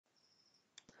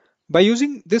By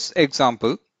using this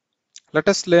example, let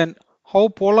us learn how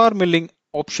polar milling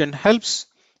option helps,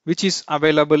 which is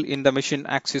available in the machine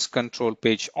axis control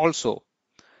page also.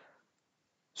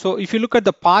 So if you look at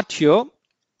the part here,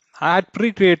 I had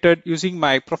pre-created using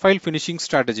my profile finishing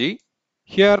strategy.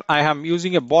 Here I am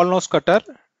using a ball nose cutter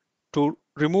to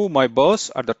remove my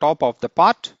burrs at the top of the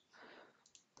part.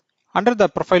 Under the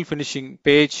profile finishing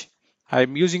page, I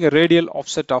am using a radial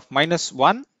offset of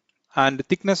 -1 and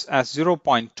thickness as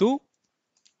 0.2.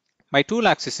 My tool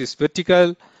axis is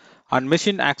vertical and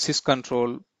machine axis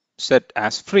control set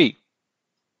as free.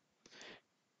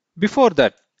 Before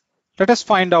that, let us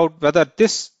find out whether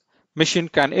this machine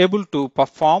can able to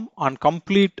perform and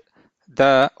complete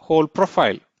the whole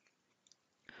profile.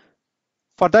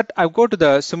 For that, I go to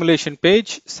the simulation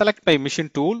page, select my machine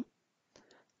tool,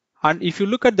 and if you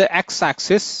look at the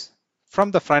x-axis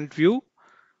from the front view,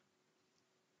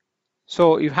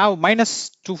 so you have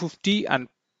 -250 and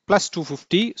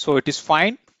 +250, so it is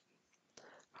fine.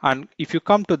 And if you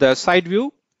come to the side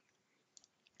view,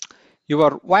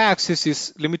 your y-axis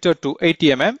is limited to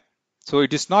 80 mm, so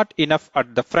it is not enough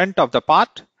at the front of the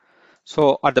part.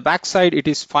 So at the back side, it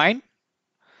is fine.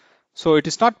 So it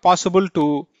is not possible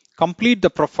to complete the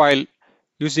profile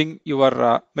using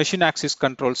your machine axis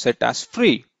control set as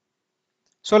free.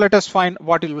 So let us find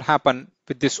what will happen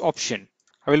with this option.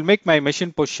 I will make my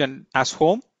machine position as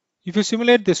home. If you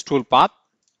simulate this tool path,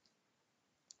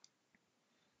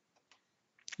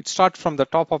 it starts from the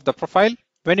top of the profile.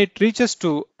 When it reaches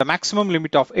to the maximum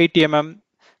limit of 80 mm,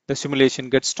 the simulation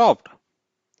gets stopped.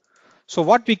 So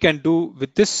what we can do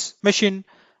with this machine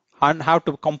and how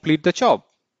to complete the job.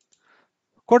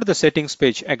 Go to the settings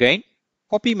page again,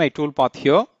 copy my toolpath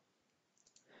here.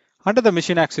 Under the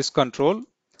machine axis control,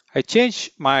 I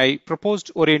change my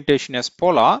proposed orientation as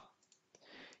polar.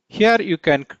 Here you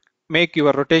can make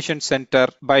your rotation center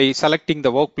by selecting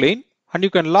the work plane, and you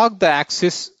can lock the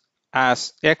axis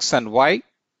as X and Y.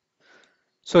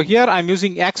 So here I'm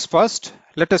using X first.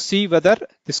 Let us see whether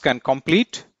this can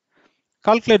complete.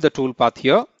 Calculate the toolpath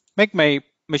here, make my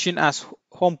machine as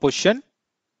home position,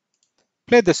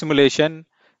 play the simulation.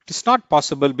 It is not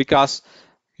possible because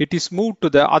it is moved to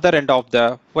the other end of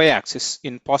the y-axis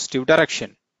in positive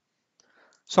direction.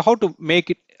 So how to make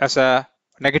it as a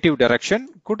negative direction?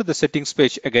 Go to the settings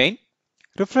page again,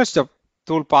 refresh the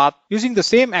toolpath using the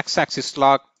same x-axis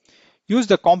lock, use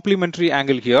the complementary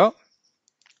angle here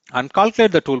and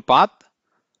calculate the toolpath.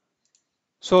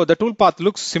 So the toolpath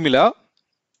looks similar.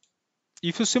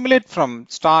 If you simulate from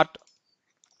start,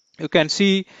 you can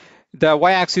see the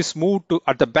y-axis moved to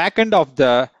at the back end of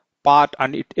the part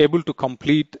and it able to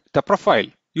complete the profile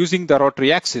using the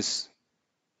rotary axis.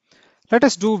 Let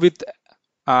us do with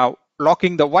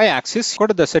locking the y-axis. Go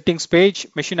to the settings page,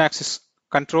 machine axis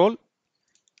control,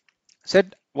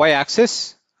 set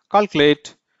y-axis,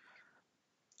 calculate.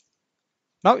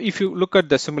 Now if you look at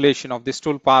the simulation of this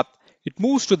toolpath, it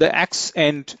moves to the x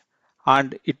end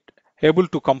and it able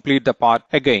to complete the part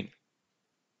again.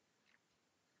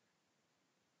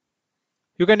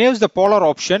 You can use the polar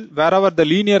option wherever the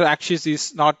linear axis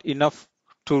is not enough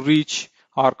to reach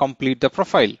or complete the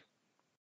profile.